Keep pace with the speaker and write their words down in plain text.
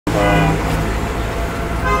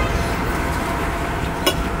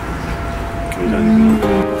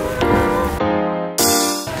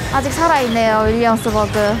아직 살아있네요,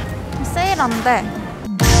 윌리엄스버그. 세일한데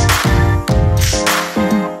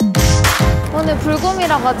오늘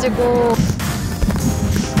불금이라 가지고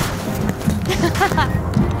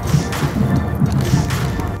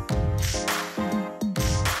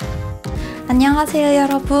안녕하세요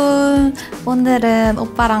여러분. 오늘은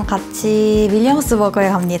오빠랑 같이 윌리엄스버그에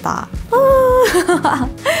갑니다.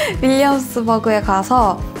 윌리엄스버그에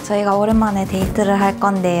가서 저희가 오랜만에 데이트를 할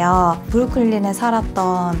건데요. 브루클린에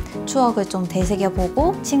살았던 추억을 좀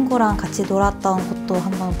되새겨보고 친구랑 같이 놀았던 곳도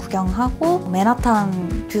한번 구경하고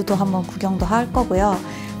맨하탄 뷰도 한번 구경도 할 거고요.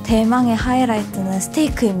 대망의 하이라이트는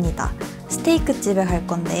스테이크입니다. 스테이크 집에 갈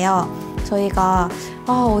건데요. 저희가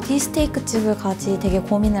어디 스테이크 집을 가지 되게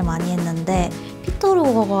고민을 많이 했는데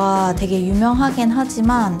피터로거가 되게 유명하긴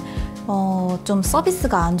하지만 좀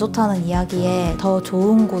서비스가 안 좋다는 이야기에 더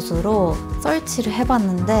좋은 곳으로 서치를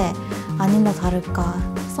해봤는데 아니나 다를까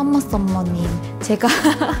썸머님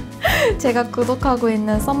제가 구독하고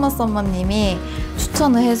있는 썸머님이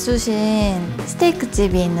추천을 해주신 스테이크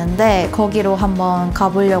집이 있는데 거기로 한번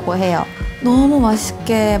가보려고 해요. 너무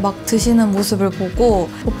맛있게 막 드시는 모습을 보고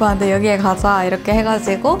오빠한테 여기에 가자 이렇게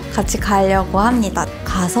해가지고 같이 가려고 합니다.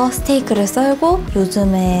 가서 스테이크를 썰고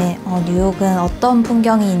요즘에 뉴욕은 어떤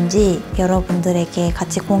풍경인지 여러분들에게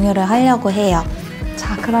같이 공유를 하려고 해요.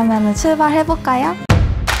 자, 그러면 출발해볼까요?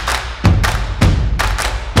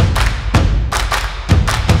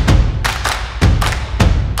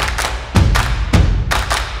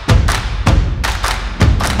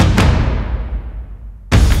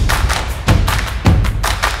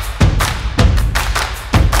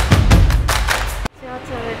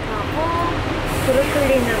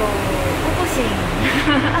 브루클린으로 호보싱.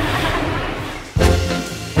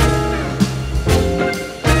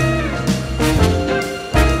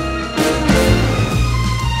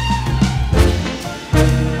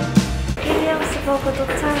 윌리엄스버그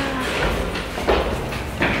도착.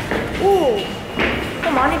 오!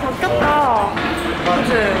 많이 바뀌었다.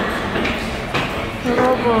 그치?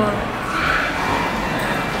 여러분,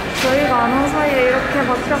 저희가 안 온 사이에 이렇게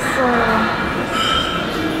바뀌었어요.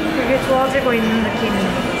 되게 좋아지고 있는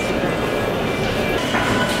느낌이에요.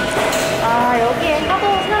 여기에 하도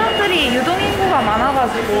사람들이 유동인구가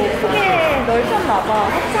많아가지고 크게 넓혔나봐.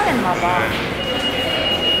 확장했나봐.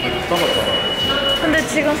 근데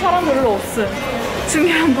지금 사람 별로 없음.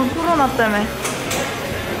 중요한 건 코로나 때문에.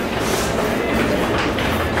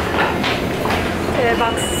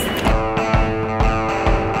 대박.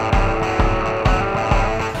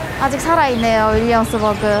 아직 살아있네요,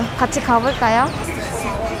 윌리엄스버그. 같이 가볼까요?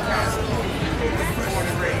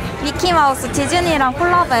 미키마우스 디즈니랑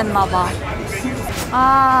콜라보 했나봐.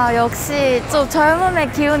 역시 좀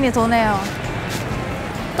젊음의 기운이 도네요.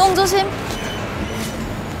 똥 조심.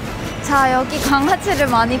 자, 여기 강아지를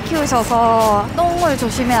많이 키우셔서 똥을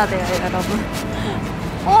조심해야 돼요, 여러분.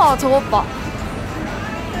 우와, 저것 봐.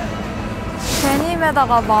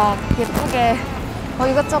 데님에다가 막 예쁘게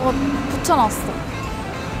이것저것 붙여놨어.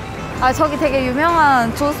 저기 되게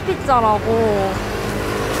유명한 조스피자라고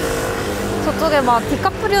저쪽에 막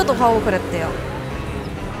디카프리오도 가고 그랬대요.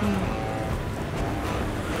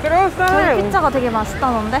 저기 피자가 되게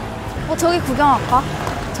맛있다던데? 저기 구경할까?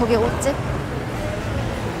 저기 옷집?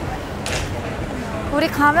 우리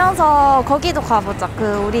가면서 거기도 가보자.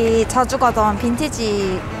 우리 자주 가던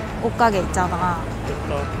빈티지 옷가게 있잖아.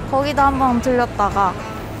 거기도 한번 들렸다가.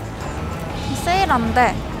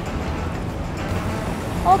 세일한데.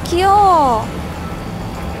 귀여워.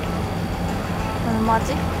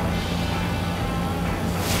 얼마지?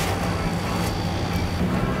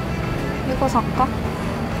 이거 살까?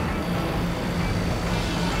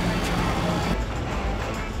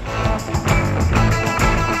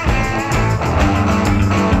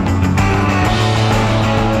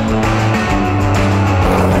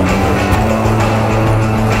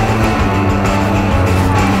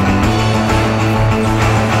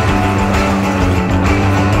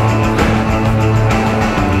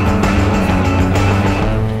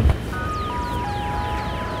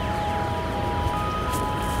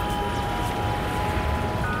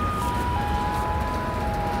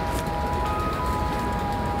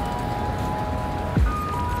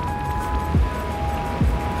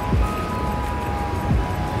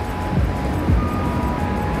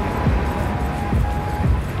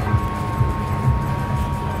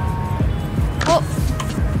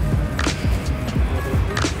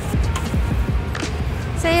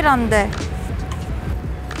 세일한데.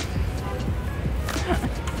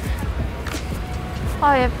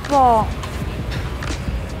 예뻐.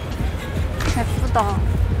 예쁘다,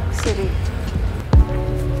 확실히.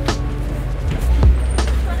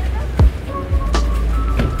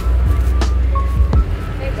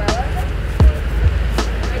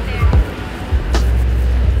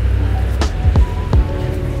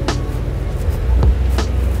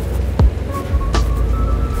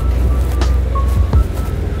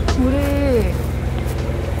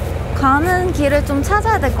 길을 좀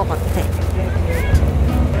찾아야 될 것 같아.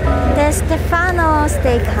 DeStefano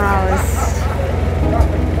스테이크하우스.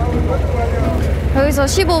 여기서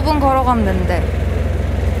 15분 걸어가면 된대.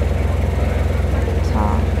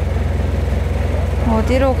 자,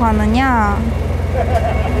 어디로 가느냐?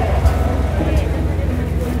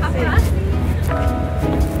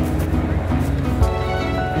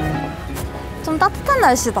 좀 따뜻한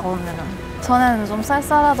날씨다 오늘은. 전에는 좀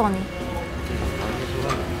쌀쌀하더니.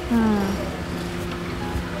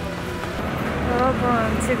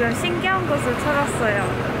 여러분 지금 신기한 곳을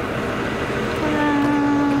찾았어요.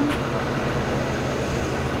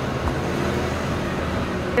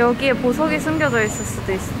 여기에 보석이 숨겨져 있을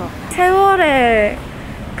수도 있어. 세월의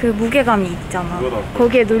그 무게감이 있잖아.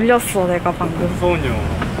 거기에 눌렸어 내가 방금. 무서운 영화.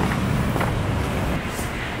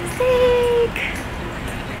 스테이크.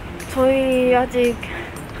 저희 아직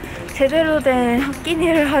제대로 된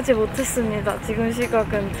끼니를 하지 못했습니다. 지금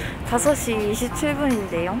시각은 5시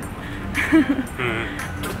 27분인데요.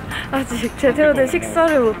 아직 제대로 된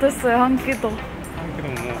식사를 못했어요. 한 끼도. 한 끼도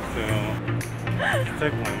못 먹었어요.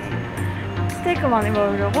 스테이크 많이 먹었어요. 스테이크 많이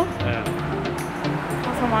먹으려고? 네.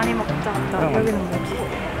 가서 많이 먹자. 여기는 뭐지?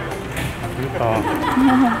 재밌다.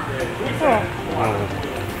 우와.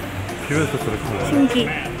 집에서 저렇게. 신기.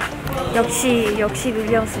 역시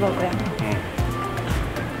윌리엄스버그야.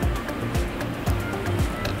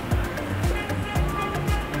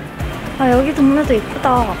 아, 여기 동네도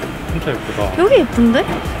예쁘다. 진짜 예쁘다. 여기 예쁜데?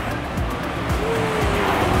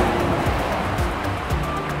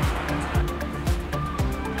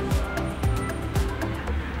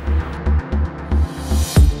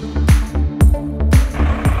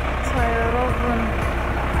 자, 여러분,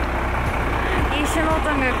 이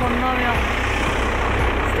신호등을 건너면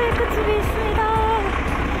스테이크 집이 있습니다.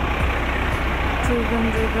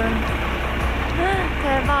 두근두근.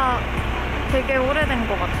 대박. 되게 오래된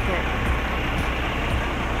것 같아.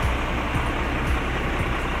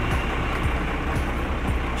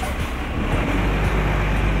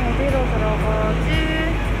 어디로 들어가지?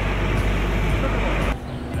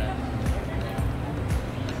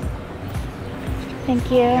 Thank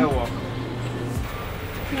you.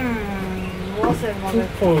 무엇을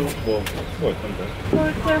먹을까? 뭐 수가 있던데.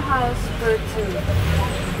 폴틀하우스 불트.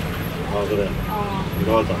 아 그래. 이거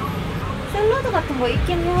하자. 샐러드 같은 거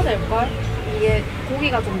있긴 해야 될걸? 이게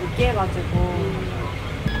고기가 좀 느끼해가지고.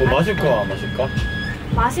 뭐 마실 거 안 마실까?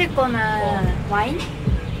 마실 거는 와인?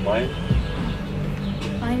 와인?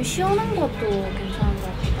 아니면 시원한 것도 괜찮은 것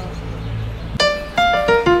같다.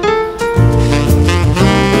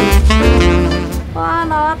 와,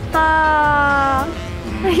 나왔다.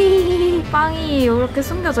 빵이 이렇게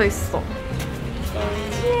숨겨져 있어.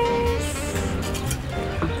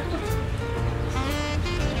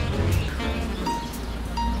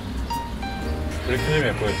 브루클린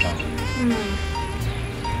예쁘겠다.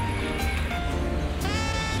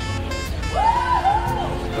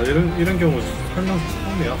 이런 경우 설명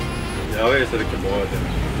처음이야. 야외에서 이렇게 먹어야 돼.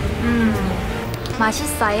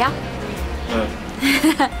 맛있어요? 네.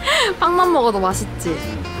 빵만 먹어도 맛있지?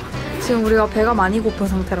 지금 우리가 배가 많이 고픈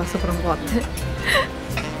상태라서 그런 것 같아.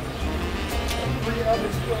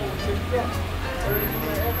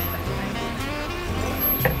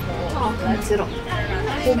 싫어.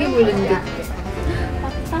 고기 물린 듯.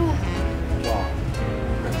 맞다. 와.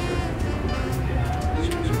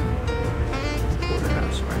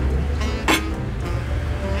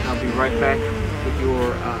 I'll be right back with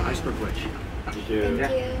your iceberg wedge. 이게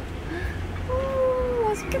오,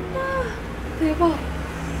 맛있겠다. 대박.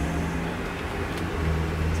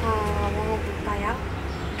 자, 먹어볼까요?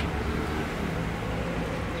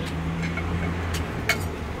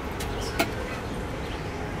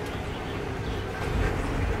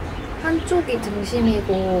 한쪽이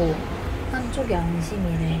등심이고 한쪽이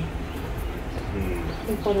안심이래.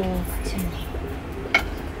 이거를 같이 먹어.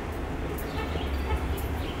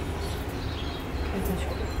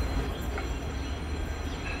 그래가지고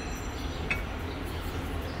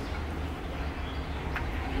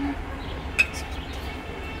맛있겠다.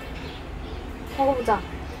 먹어보자.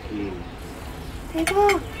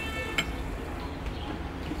 대박.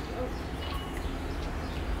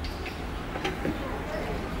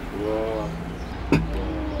 우와.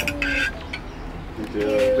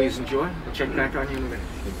 Please enjoy. I'll check back on you in a minute.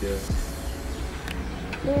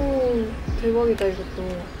 오, 대박이다 이것도.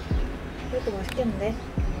 이것도 맛있겠는데?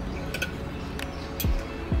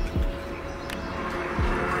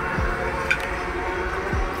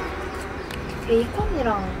 베이컨이랑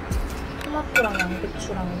토마토랑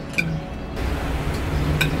양배추랑 이렇게 있네.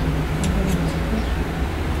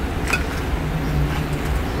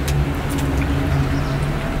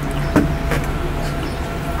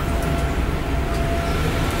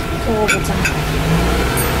 먹어보자.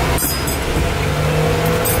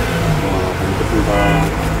 와, 잘 먹겠습니다.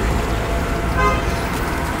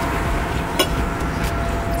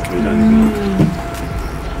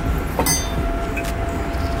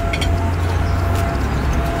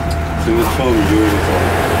 지금 처음 뉴욕에서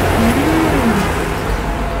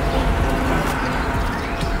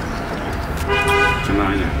장난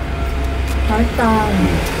아니네. 맛있다.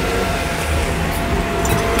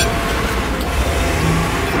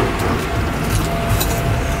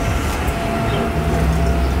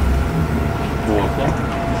 먹었어?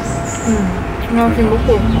 나 지금 먹고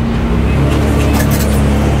있어.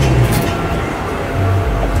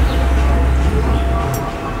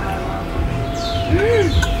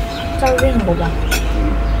 잘리는 거 봐.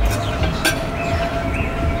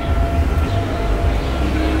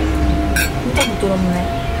 진짜 부드럽네.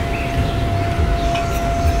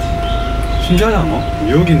 신기하지 않아?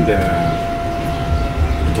 뉴욕인데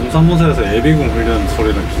동사무소에서 예비군 훈련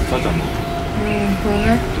소리랑 비슷하지 않아? 그러네.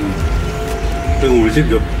 그리고 우리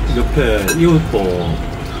집 옆에 이웃도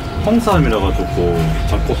한국 사람이라 가지고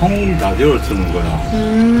자꾸 한국 라디오를 듣는 거야.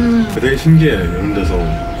 그게 되게 신기해. 이런 데서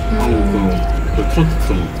한국 그 트로트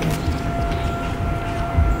틀어놓고.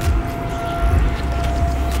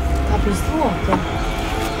 다 비슷한 것 같아.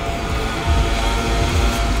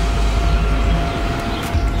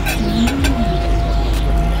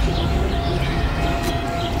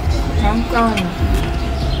 약간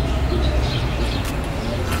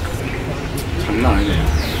장난 아니네요.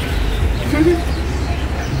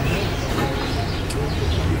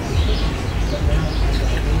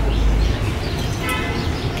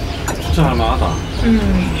 추천할 만하다.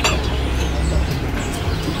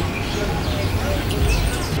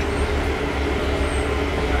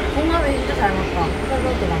 홍합이 진짜 잘 먹다.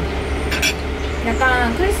 샐러드랑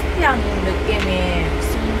약간 크리스피한 느낌이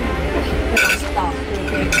맛있다.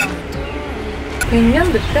 이렇게 약간 100년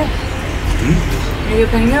됐대. 이게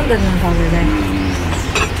 100년 됐는 가게래.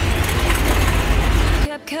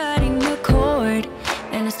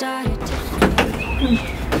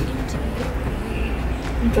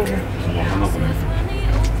 뭐 하나 보네.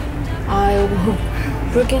 아, 요거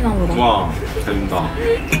불쾌나무다. 와, 잘 된다.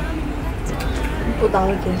 이거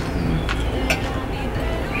나오지.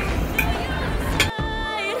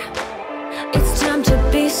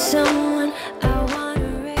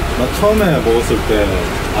 나 처음에 먹었을 때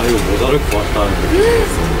아 이거 모자랄 것 같다는 느낌이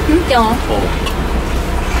들었어. 진짜?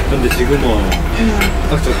 근데 지금은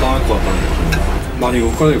딱 적당할 것 같다는 느낌이야. 난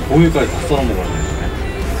이거까지 고기까지 다 썰어 먹어야 돼.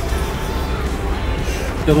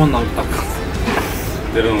 뼈만 나면 딱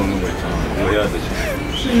내려놓는 거 있잖아. 그거 해야 되지.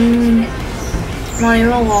 많이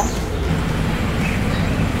먹어.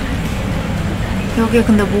 여기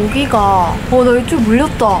근데 모기가 나 이쪽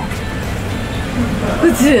물렸다.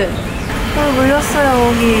 그치? 물렸어요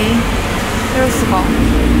모기. 이럴 수가.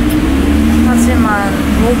 하지만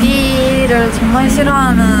모기를 정말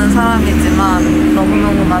싫어하는 사람이지만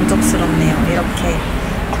너무너무 만족스럽네요. 이렇게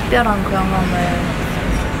특별한 경험을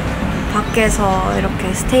밖에서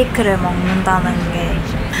이렇게 스테이크를 먹는다는 게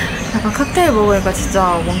약간 칵테일 먹으니까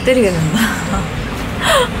진짜 멍 때리게 된다.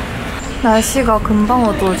 날씨가 금방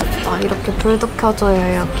어두워졌다. 이렇게 불도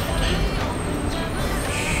켜져요 여기.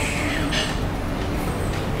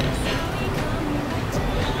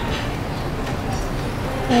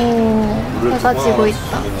 오, 해가 지고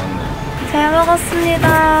있다. 잘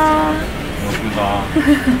먹었습니다. 고맙습니다.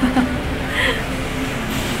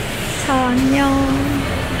 자, 안녕.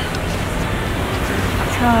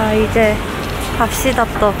 자, 이제 갑시다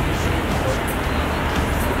또.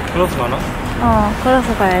 그래서 가나?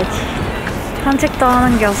 그래서 가야지. 산책도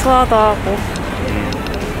하는 겨 수화도 하고.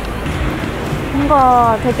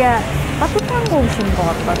 뭔가 되게 따뜻한 곳인 것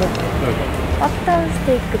같다, 그치? 따뜻한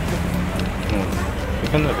스테이크 집.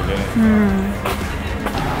 좋겠네, 그게.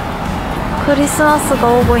 크리스마스가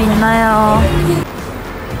오고 있나요?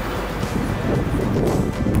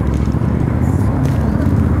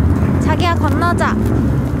 자기야, 건너자.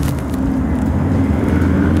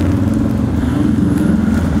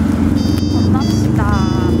 건넙시다.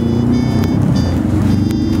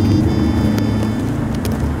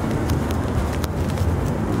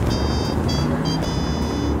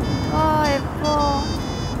 와, 예뻐.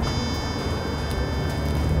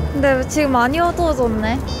 근데 지금 많이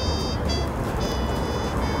어두워졌네.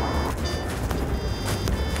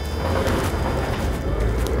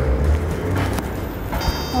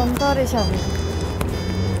 런더리샵.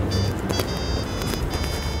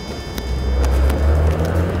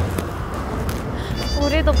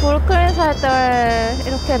 우리도 브루클린 살 때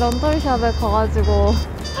이렇게 런더리샵에 가가지고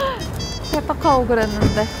세탁하고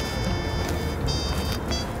그랬는데.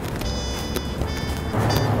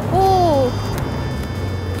 오!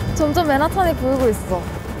 점점 맨하탄이 보이고 있어.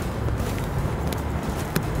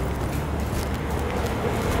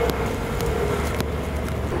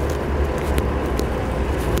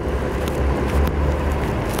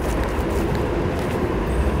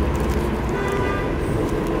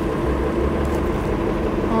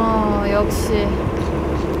 역시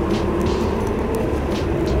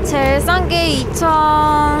제일 싼 게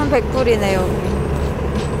 2,100불이네 여기.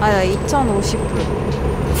 아니다 2,050불.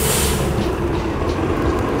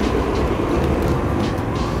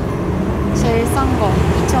 제일 싼 거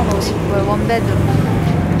 2,050불 원베드룸.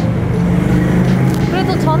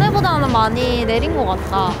 그래도 전에보다는 많이 내린 것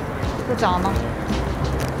같다. 그렇지 않아?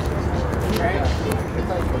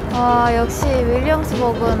 아 역시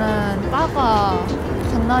윌리엄스버그는 바가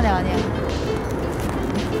장난이 아니야.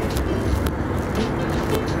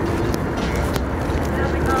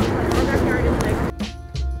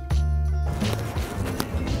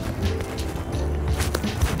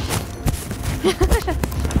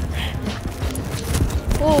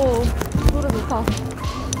 오, 노래 좋다.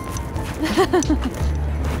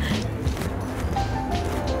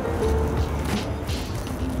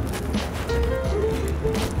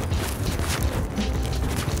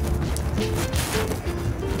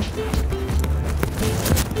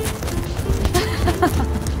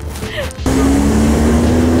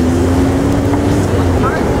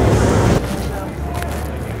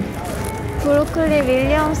 브루클린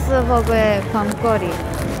윌리엄스버그의 밤거리.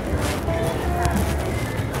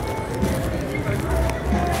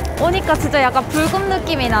 오니까 진짜 약간 붉은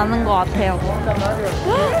느낌이 나는 것 같아요.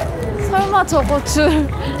 설마 저거 줄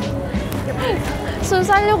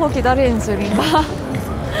사려고 기다리는 줄인가?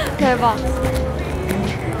 대박.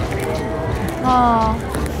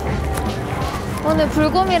 오늘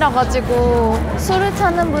불금이라 가지고 술을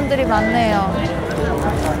찾는 분들이 많네요.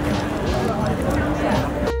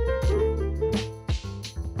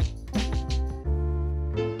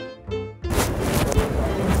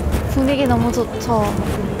 분위기 너무 좋죠.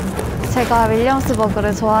 제가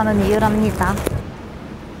윌리엄스버그를 좋아하는 이유랍니다.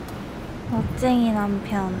 멋쟁이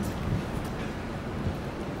남편.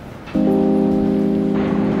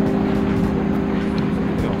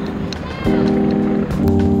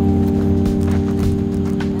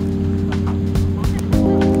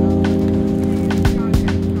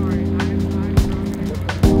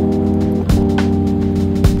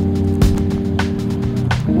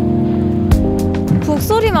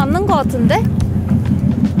 북소리 맞는 것 같은데?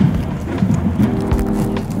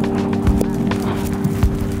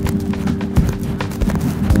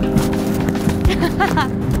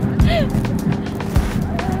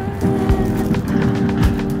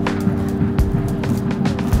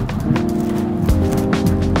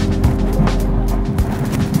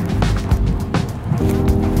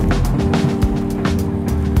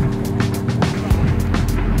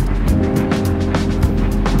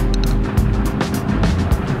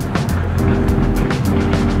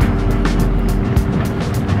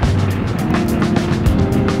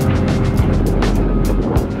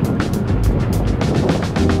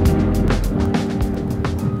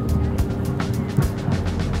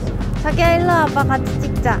 자기야 일로 와봐. 같이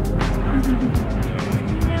찍자.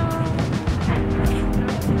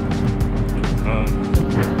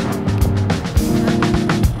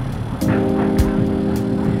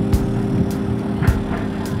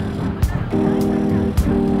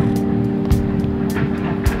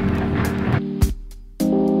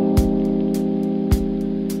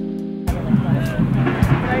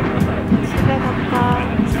 집에 갈까?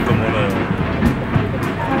 진짜 멀어요.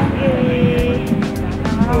 가는 길이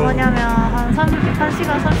뭐냐면 한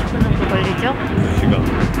 1시간 30분 정도 걸리죠? 2시간.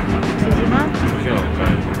 2시간? 2시간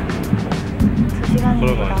가까이.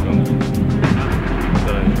 2시간입니다.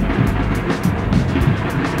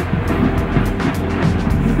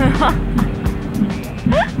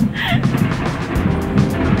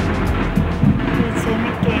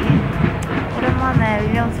 재밌게 오랜만에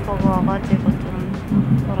윌리엄스버그 와가지고 좀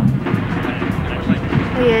놀았다.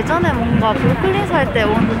 예전에 뭔가 브루클린 살 때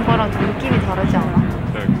온 거랑 좀 느낌이 다르지 않아?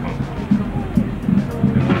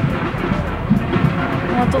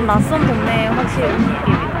 뭔가 좀 낯선 동네에 확실히 온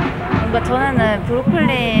느낌이다. 뭔가 전에는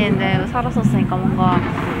브루클린에 살았었으니까 뭔가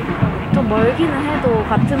좀 멀기는 해도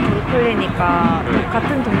같은 브루클리니까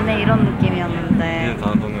같은 동네 이런 느낌이었는데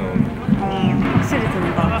다른 동네